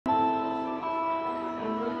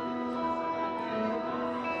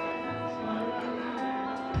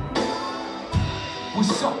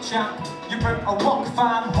What's up, champ? You're out of luck,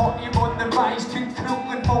 fam. Hot aim on the rise, couldn't cruel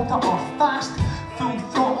and fall to earth fast. Full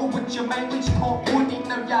throttle with your mileage top loading.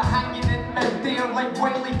 Now you're hanging in mid-air like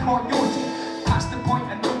Wiley Coyote. Past the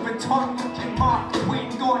point of no return, looking Mark Twain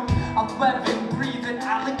gone. I'm living, breathing,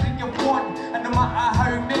 alley you want. And no matter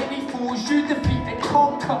how many foes you defeat and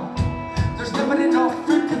conquer, there's never enough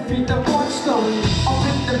food to feed the monster. Up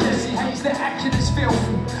in the busy heights, the action is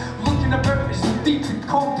filthy. Looking about as deep and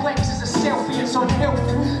complex as a selfie, it's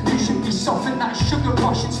unhealthy. You should be suffering that sugar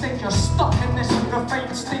rush, instead you're stuck in this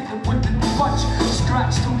unrefined state that wouldn't budge.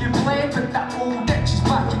 Scratch till you bled, but that old itch is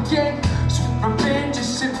back again. Sweet revenge is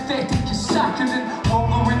synthetic, is saccharine.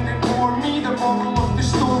 Wallowing in more me, the moral of the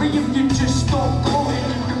story. If you just stop glowing,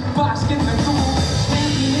 you can bask in the glow.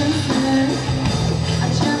 Champion turned, a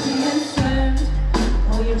champion turned.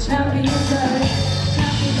 Oh, your champion turned,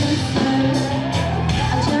 champion turned,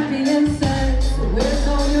 a champion turned. So where's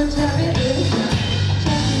all your champions?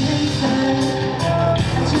 Champion turned,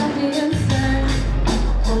 a champion turned.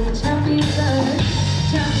 Oh, your champion turned,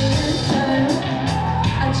 champion turned,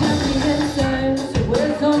 a champion turned. So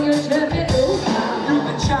where's all your champions? You're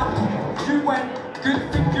the champion, you went good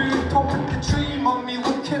for you. Top of the tree, mommy,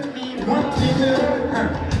 look at me, what do you do?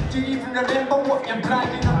 Do you even remember what you're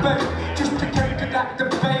bragging about? Just to counteract the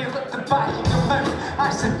bile at the back of your mouth.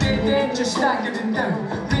 That's a dead end, just staggering down.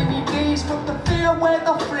 Rainy days from the fair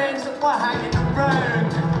weather friends that were hanging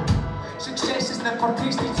around. Success has never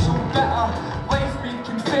tasted so bitter. Life made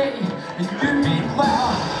confetti, and you made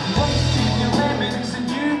glitter. Life gave you lemons, and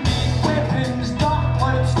you made weapons. Dark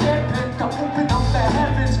clouds stepping to open up the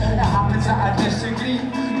heavens. It happens that I disagree.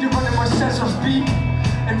 You're running with scissors beat.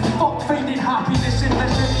 And fuck finding happiness in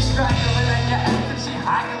misery, straggling in your infancy,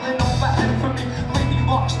 haggling over infamy. Lady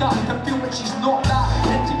Luck starting to feel like she's not that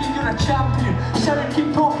into you. You're a champion. Sarah,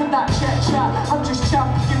 keep talking that shit chat. I'm just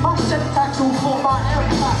champion. My syntax will flow my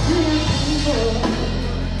impact.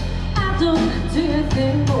 I don't do a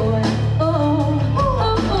thing, boy. Oh,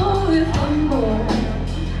 oh, oh, you thing, boy.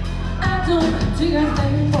 I don't do a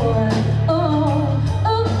thing, boy. Oh,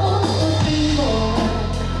 oh, oh, thing, boy.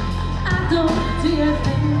 I don't do a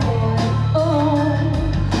thing, boy. Oh,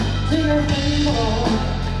 do your thing, boy.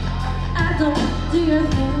 I don't do your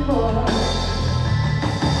thing, boy.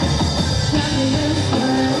 Champion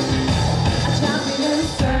turned, a champion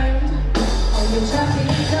turned. Oh, you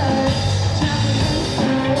champion turned, champion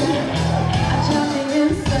turned, a champion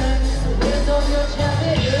turned. So where's all your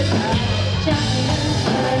champions? Champion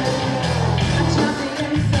turned, a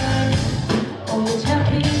champion turned. Oh, you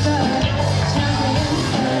champion turned, champion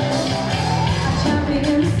turned, a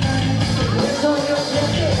champion turned. So where's all your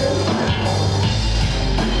champions?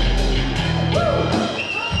 Woo!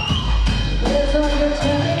 Where's all your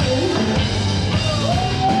champions?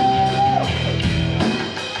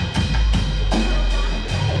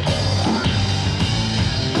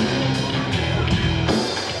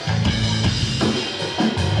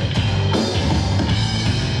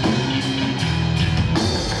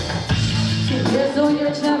 Where's all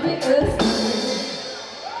your champions?